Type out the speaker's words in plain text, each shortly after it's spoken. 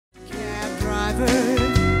driver,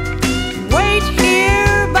 wait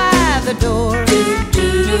here by the door.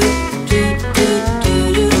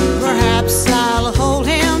 Perhaps I'll hold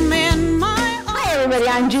him in my arms. Hi everybody,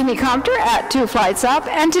 I'm Jeannie Compter at 2 Flights Up,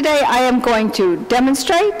 and today I am going to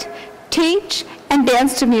demonstrate, teach, and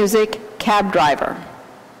dance to music Cab Driver.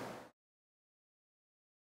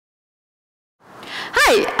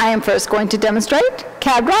 Hi, I am first going to demonstrate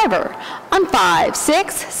Cab Driver on 5,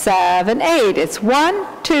 6, 7, 8. It's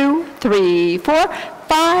 1, 2, 3, 4,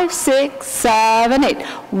 5, 6, 7, 8.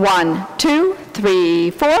 1, 2,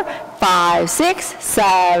 3, 4, 5, 6,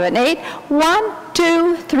 7, 8. 1,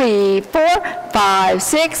 2, 3, 4, 5,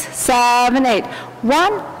 6, 7, 8.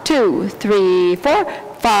 1, 2, 3, 4,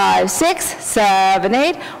 5, 6, 7,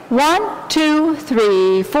 8. 1, 2,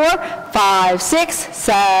 3, 4, 5, 6,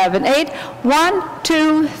 7, 8. 1,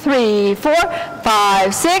 2, 3, 4,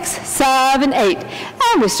 5, 6, 7, 8.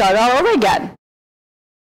 And we start all over again.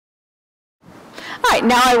 All right,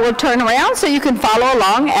 now I will turn around so you can follow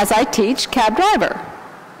along as I teach Cab Driver.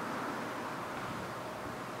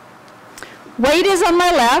 Weight is on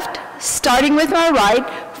my left, starting with my right,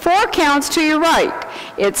 4 counts to your right.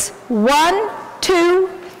 It's 1, 2,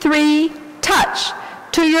 3, touch.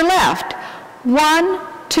 To your left, 1,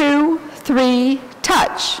 2, 3,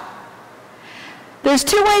 touch. There's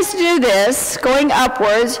 2 ways to do this. Going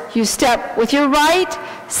upwards, you step with your right,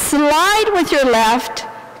 slide with your left,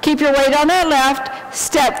 keep your weight on that left,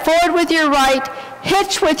 step forward with your right,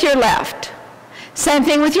 hitch with your left. Same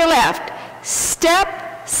thing with your left.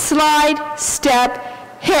 Step, slide, step,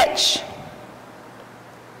 hitch.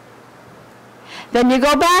 Then you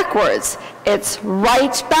go backwards. It's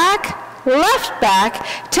right back, left back.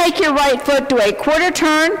 Take your right foot to a quarter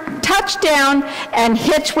turn, touch down, and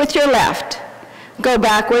hitch with your left. Go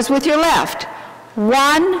backwards with your left.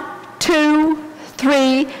 1, 2,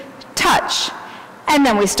 3, touch. And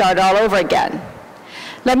then we start all over again.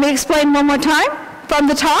 Let me explain one more time from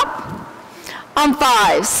the top. On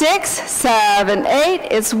 5, 6, 7, 8,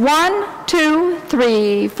 it's 1, 2,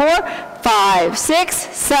 3, 4, 5, 6,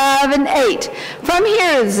 7, 8. From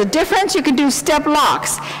here is a difference. You can do step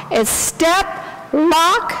locks. It's step,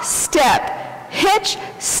 lock, step, hitch,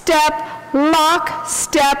 step, lock,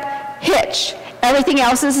 step, hitch. Everything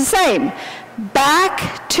else is the same.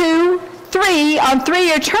 Back, 2, 3. On 3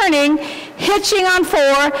 you're turning, hitching on 4,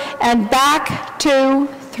 and back, 2,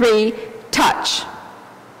 3, touch.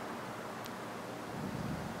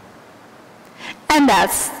 And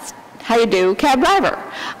that's how you do Cab Driver.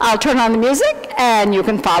 I'll turn on the music and you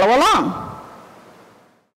can follow along.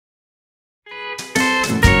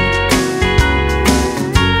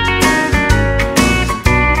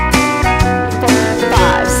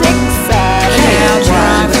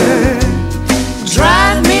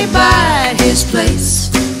 Drive me by his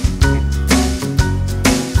place.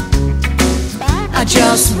 I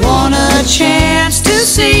just want a chance to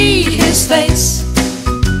see his face.